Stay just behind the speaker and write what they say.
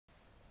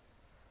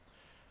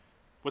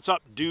What's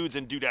up, dudes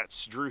and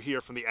dudettes? Drew here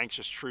from The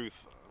Anxious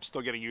Truth. I'm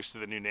still getting used to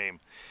the new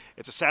name.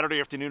 It's a Saturday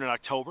afternoon in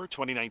October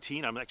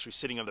 2019. I'm actually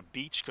sitting on the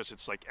beach because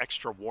it's like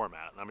extra warm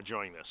out and I'm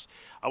enjoying this.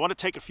 I want to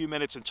take a few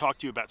minutes and talk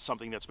to you about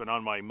something that's been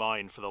on my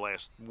mind for the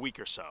last week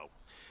or so.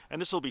 And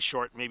this will be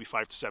short, maybe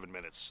 5 to 7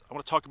 minutes. I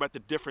want to talk about the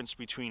difference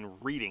between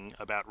reading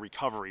about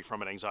recovery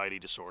from an anxiety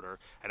disorder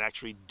and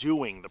actually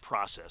doing the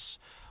process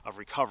of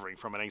recovering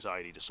from an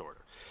anxiety disorder.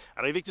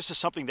 And I think this is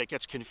something that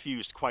gets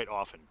confused quite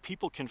often.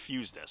 People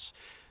confuse this.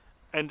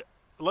 And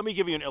let me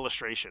give you an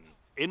illustration.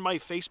 In my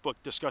Facebook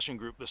discussion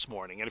group this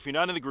morning, and if you're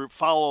not in the group,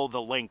 follow the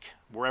link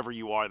wherever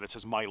you are that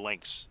says My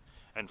Links.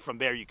 And from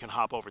there, you can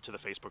hop over to the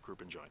Facebook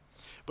group and join.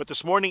 But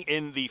this morning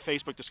in the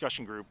Facebook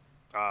discussion group,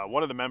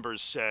 one of the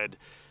members said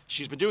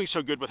she's been doing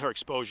so good with her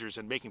exposures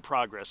and making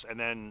progress. And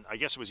then, I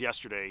guess it was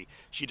yesterday,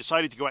 she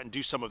decided to go out and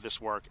do some of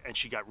this work. And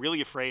she got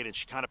really afraid and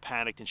she kind of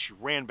panicked and she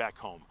ran back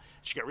home.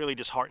 She got really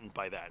disheartened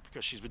by that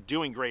because she's been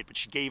doing great, but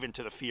she gave in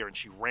to the fear and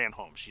she ran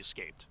home. She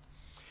escaped.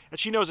 And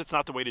she knows it's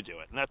not the way to do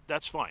it, and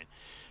that's fine.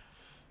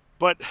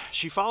 But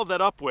she followed that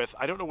up with,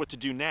 I don't know what to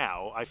do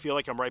now. I feel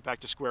like I'm right back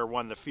to square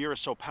one. The fear is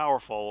so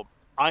powerful,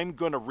 I'm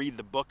going to read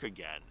the book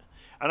again.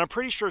 And I'm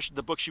pretty sure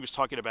the book she was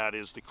talking about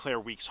is the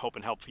Claire Weeks Hope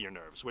and Help for Your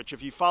Nerves, which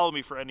if you follow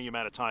me for any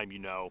amount of time, you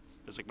know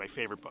is like my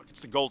favorite book. It's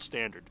the gold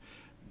standard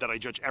that I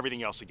judge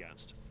everything else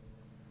against.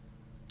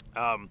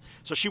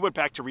 So she went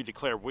back to read the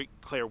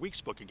Claire Weeks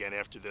book again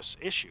after this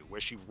issue,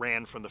 where she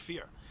ran from the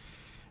fear.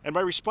 And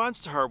my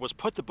response to her was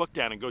put the book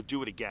down and go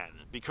do it again,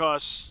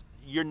 because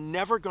you're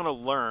never going to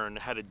learn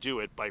how to do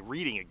it by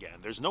reading again.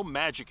 There's no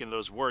magic in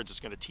those words that's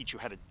going to teach you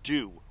how to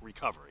do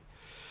recovery.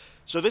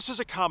 So this is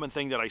a common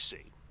thing that I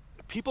see.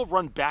 People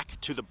run back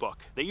to the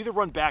book. They either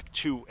run back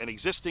to an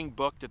existing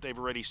book that they've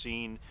already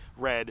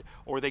read,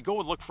 or they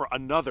go and look for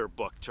another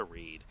book to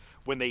read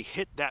when they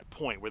hit that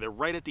point where they're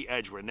right at the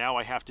edge where now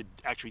I have to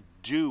actually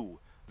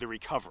do the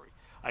recovery.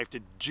 I have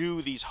to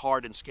do these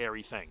hard and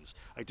scary things.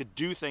 I have to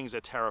do things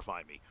that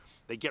terrify me.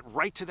 They get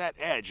right to that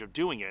edge of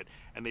doing it,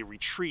 and they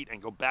retreat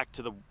and go back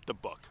to the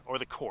book or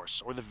the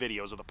course or the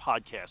videos or the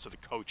podcast or the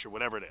coach or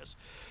whatever it is.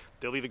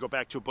 They'll either go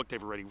back to a book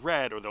they've already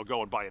read, or they'll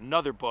go and buy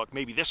another book.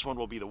 Maybe this one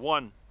will be the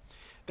one.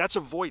 That's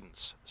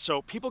avoidance.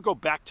 So people go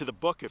back to the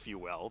book, if you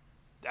will,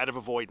 out of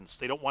avoidance.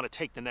 They don't want to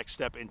take the next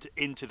step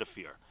into the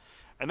fear.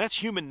 And that's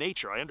human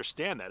nature. I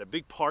understand that. A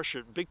big part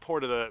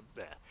of the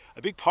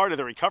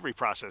recovery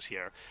process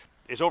here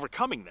is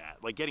overcoming that,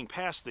 like getting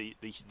past the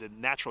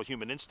natural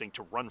human instinct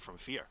to run from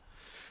fear.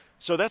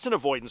 So that's an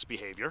avoidance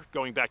behavior,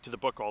 going back to the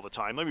book all the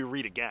time. Let me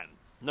read again.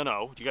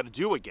 No, you got to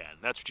do again.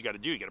 That's what you got to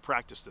do. You got to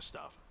practice this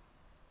stuff.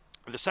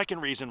 The second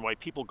reason why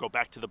people go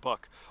back to the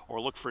book or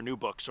look for new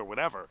books or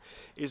whatever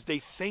is they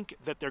think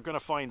that they're going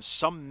to find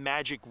some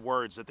magic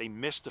words that they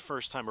missed the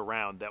first time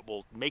around that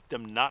will make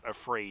them not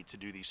afraid to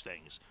do these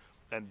things.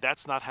 And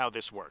that's not how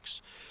this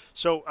works.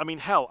 So, I mean,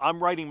 hell,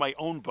 I'm writing my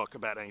own book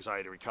about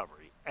anxiety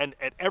recovery. And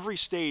at every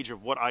stage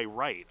of what I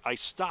write, I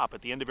stop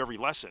at the end of every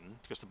lesson,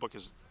 because the book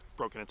is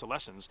broken into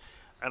lessons,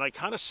 and I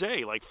kind of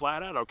say, like,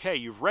 flat out, okay,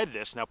 you've read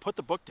this, now put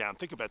the book down,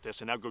 think about this,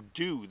 and now go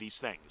do these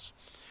things.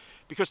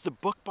 Because the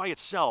book by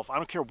itself, I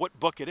don't care what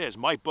book it is,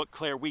 my book,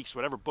 Claire Weeks,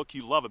 whatever book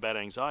you love about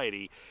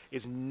anxiety,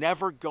 is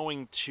never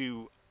going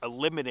to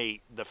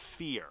eliminate the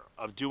fear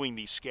of doing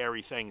these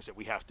scary things that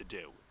we have to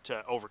do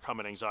to overcome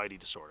an anxiety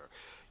disorder.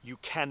 You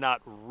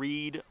cannot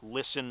read,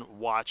 listen,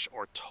 watch,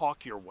 or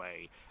talk your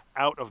way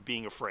out of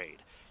being afraid.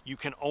 You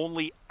can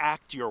only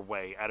act your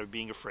way out of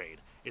being afraid.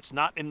 It's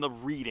not in the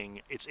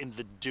reading, it's in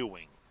the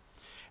doing.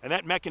 And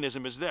that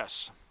mechanism is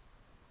this.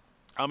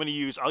 I'll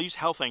use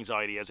health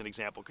anxiety as an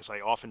example because I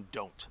often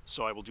don't,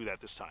 so I will do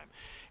that this time.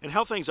 In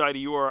health anxiety,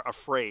 you are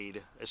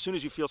afraid. As soon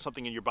as you feel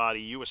something in your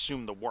body, you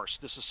assume the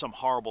worst. This is some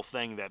horrible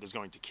thing that is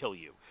going to kill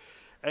you.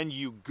 And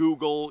you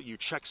Google, you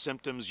check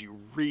symptoms, you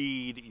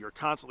read, you're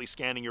constantly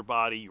scanning your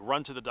body, you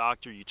run to the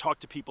doctor, you talk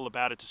to people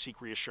about it to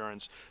seek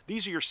reassurance.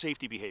 These are your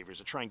safety behaviors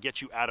to try and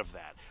get you out of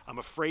that. I'm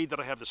afraid that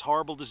I have this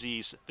horrible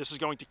disease, this is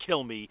going to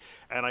kill me,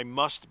 and I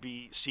must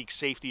seek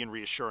safety and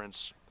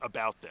reassurance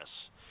about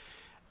this.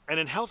 And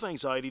in health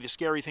anxiety, the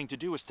scary thing to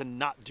do is to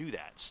not do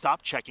that.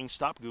 Stop checking,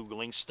 stop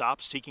Googling,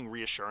 stop seeking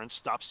reassurance,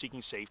 stop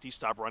seeking safety,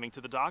 stop running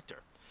to the doctor.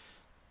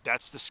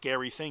 That's the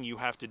scary thing you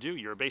have to do.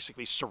 You're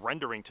basically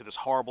surrendering to this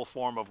horrible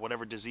form of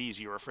whatever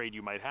disease you're afraid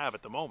you might have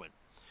at the moment.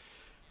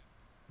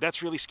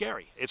 That's really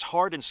scary. It's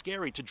hard and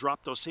scary to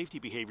drop those safety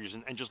behaviors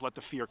and just let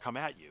the fear come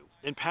at you.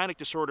 In panic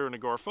disorder and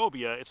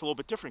agoraphobia, it's a little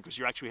bit different because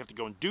you actually have to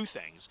go and do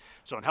things.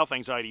 So in health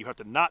anxiety, you have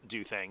to not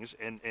do things.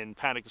 In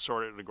panic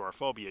disorder and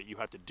agoraphobia, you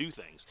have to do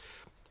things.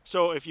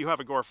 So if you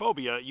have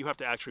agoraphobia, you have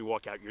to actually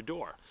walk out your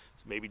door.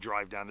 Maybe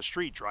drive down the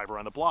street, drive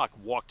around the block,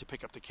 walk to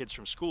pick up the kids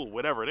from school,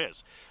 whatever it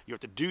is. You have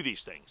to do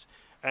these things.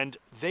 And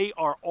they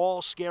are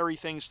all scary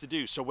things to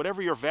do. So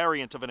whatever your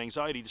variant of an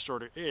anxiety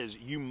disorder is,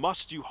 you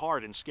must do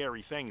hard and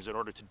scary things in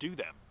order to do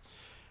them.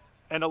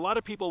 And a lot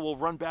of people will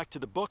run back to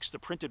the books, the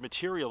printed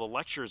material, the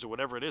lectures, or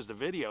whatever it is, the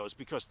videos,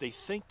 because they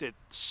think that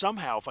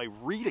somehow if I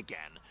read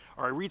again,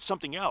 or I read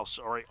something else,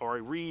 or I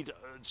read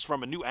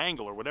from a new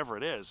angle, or whatever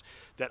it is,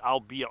 that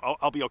I'll be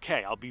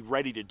okay. I'll be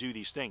ready to do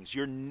these things.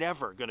 You're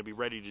never going to be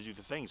ready to do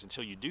the things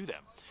until you do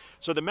them.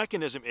 So the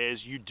mechanism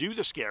is you do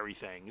the scary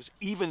things,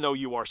 even though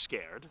you are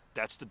scared.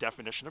 That's the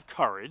definition of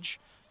courage.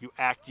 You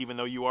act even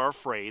though you are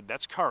afraid.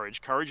 That's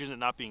courage. Courage isn't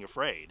not being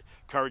afraid.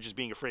 Courage is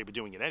being afraid but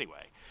doing it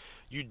anyway.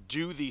 You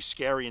do these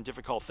scary and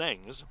difficult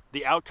things.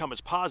 The outcome is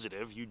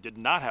positive. You did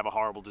not have a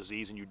horrible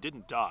disease and you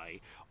didn't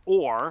die.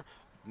 Or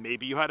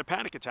maybe you had a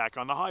panic attack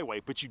on the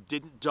highway, but you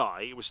didn't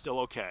die. It was still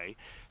okay.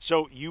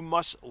 So you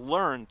must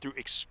learn through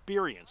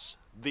experience.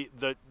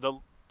 The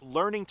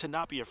learning to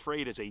not be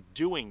afraid is a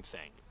doing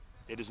thing.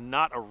 It is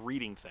not a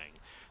reading thing.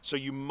 So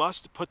you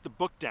must put the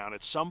book down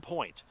at some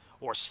point,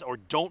 or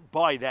don't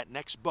buy that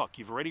next book.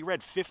 You've already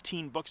read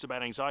 15 books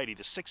about anxiety.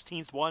 The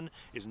 16th one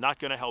is not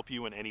going to help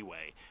you in any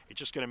way. It's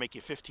just going to make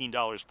you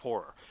 $15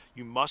 poorer.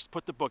 You must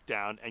put the book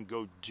down and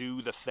go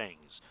do the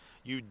things.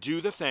 You do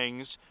the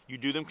things, you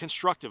do them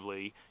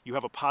constructively, you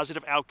have a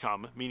positive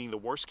outcome, meaning the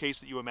worst case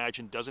that you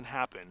imagine doesn't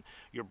happen.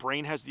 Your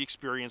brain has the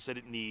experience that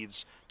it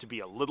needs to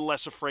be a little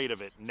less afraid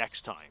of it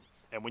next time.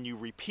 And when you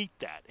repeat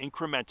that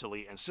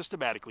incrementally and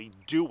systematically,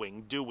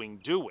 doing,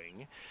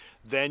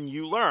 then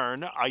you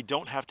learn, I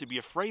don't have to be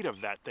afraid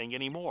of that thing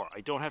anymore.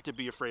 I don't have to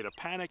be afraid of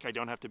panic. I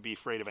don't have to be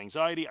afraid of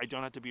anxiety. I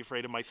don't have to be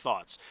afraid of my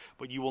thoughts.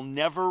 But you will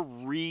never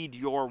read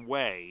your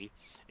way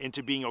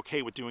into being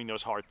okay with doing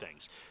those hard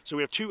things. So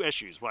we have two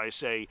issues why I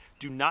say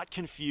do not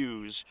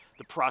confuse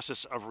the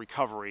process of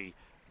recovery.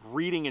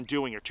 Reading and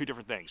doing are two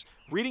different things.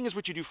 Reading is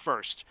what you do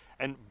first,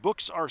 and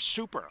books are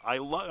super. I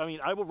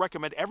will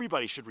recommend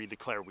everybody should read the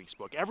Claire Weeks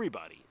book.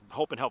 Everybody.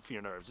 Hope and Help for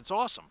Your Nerves. It's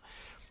awesome.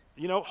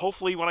 You know,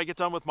 hopefully when I get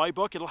done with my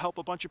book, it'll help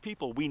a bunch of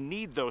people. We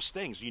need those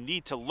things. You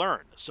need to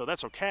learn, so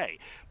that's okay.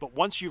 But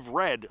once you've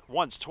read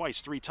once, twice,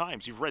 3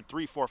 times, you've read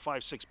 3, 4,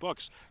 5, 6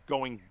 books,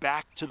 going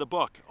back to the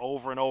book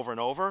over and over and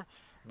over,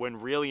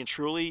 when really and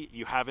truly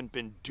you haven't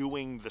been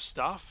doing the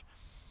stuff,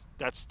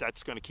 that's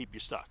going to keep you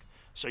stuck.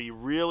 So you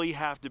really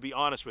have to be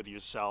honest with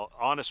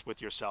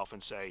yourself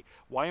and say,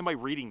 why am I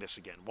reading this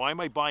again? Why am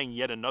I buying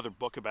yet another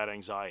book about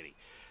anxiety?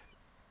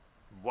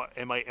 What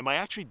am I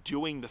actually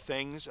doing the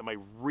things? Am I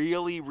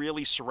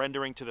really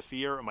surrendering to the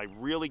fear? Am I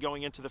really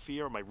going into the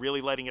fear? Am I really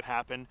letting it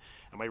happen?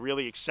 Am I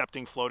really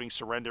accepting, floating,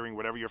 surrendering,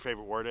 whatever your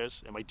favorite word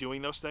is? Am I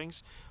doing those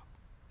things?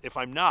 If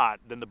I'm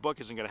not, then the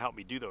book isn't going to help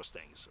me do those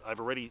things. I've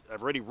already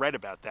read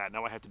about that.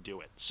 Now I have to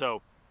do it.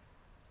 So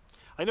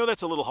I know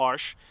that's a little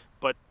harsh,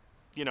 but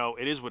you know,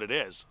 it is what it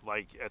is.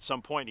 Like, at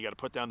some point, you got to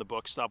put down the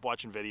book, stop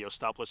watching videos,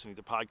 stop listening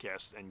to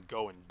podcasts, and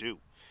go and do.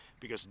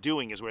 Because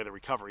doing is where the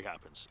recovery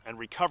happens. And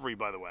recovery,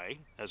 by the way,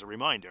 as a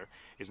reminder,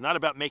 is not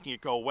about making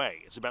it go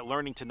away. It's about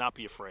learning to not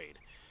be afraid.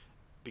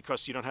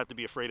 Because you don't have to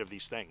be afraid of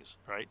these things,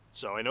 right?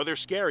 So I know they're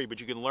scary, but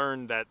you can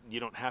learn that you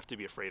don't have to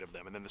be afraid of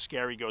them. And then the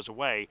scary goes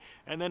away.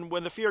 And then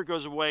when the fear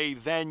goes away,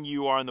 then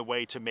you are on the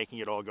way to making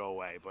it all go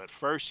away. But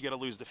first, you got to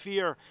lose the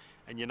fear.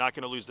 And you're not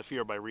going to lose the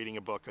fear by reading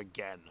a book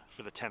again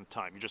for the 10th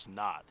time. You're just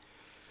not.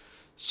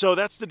 So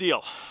that's the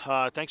deal.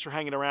 Thanks for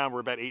hanging around. We're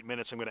about 8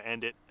 minutes. I'm going to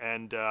end it.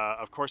 And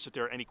of course, if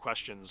there are any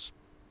questions,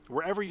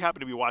 wherever you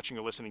happen to be watching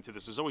or listening to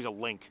this, there's always a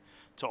link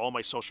to all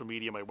my social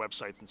media, my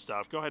websites and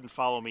stuff. Go ahead and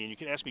follow me, and you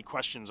can ask me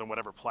questions on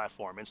whatever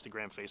platform,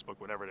 Instagram, Facebook,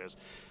 whatever it is.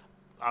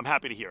 I'm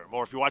happy to hear them.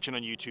 Or if you're watching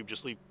on YouTube,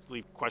 just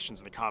leave questions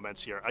in the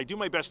comments here. I do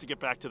my best to get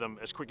back to them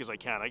as quick as I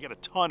can. I get a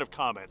ton of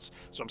comments,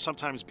 so I'm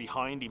sometimes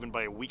behind, even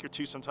by a week or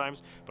two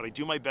sometimes, but I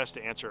do my best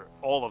to answer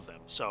all of them.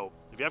 So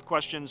if you have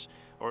questions,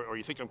 or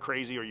you think I'm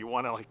crazy, or you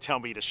want to tell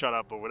me to shut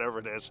up, or whatever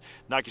it is,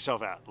 knock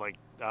yourself out.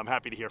 I'm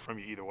happy to hear from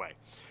you either way.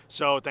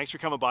 So thanks for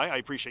coming by. I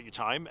appreciate your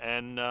time,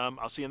 and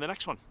I'll see you in the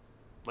next one.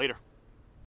 Later.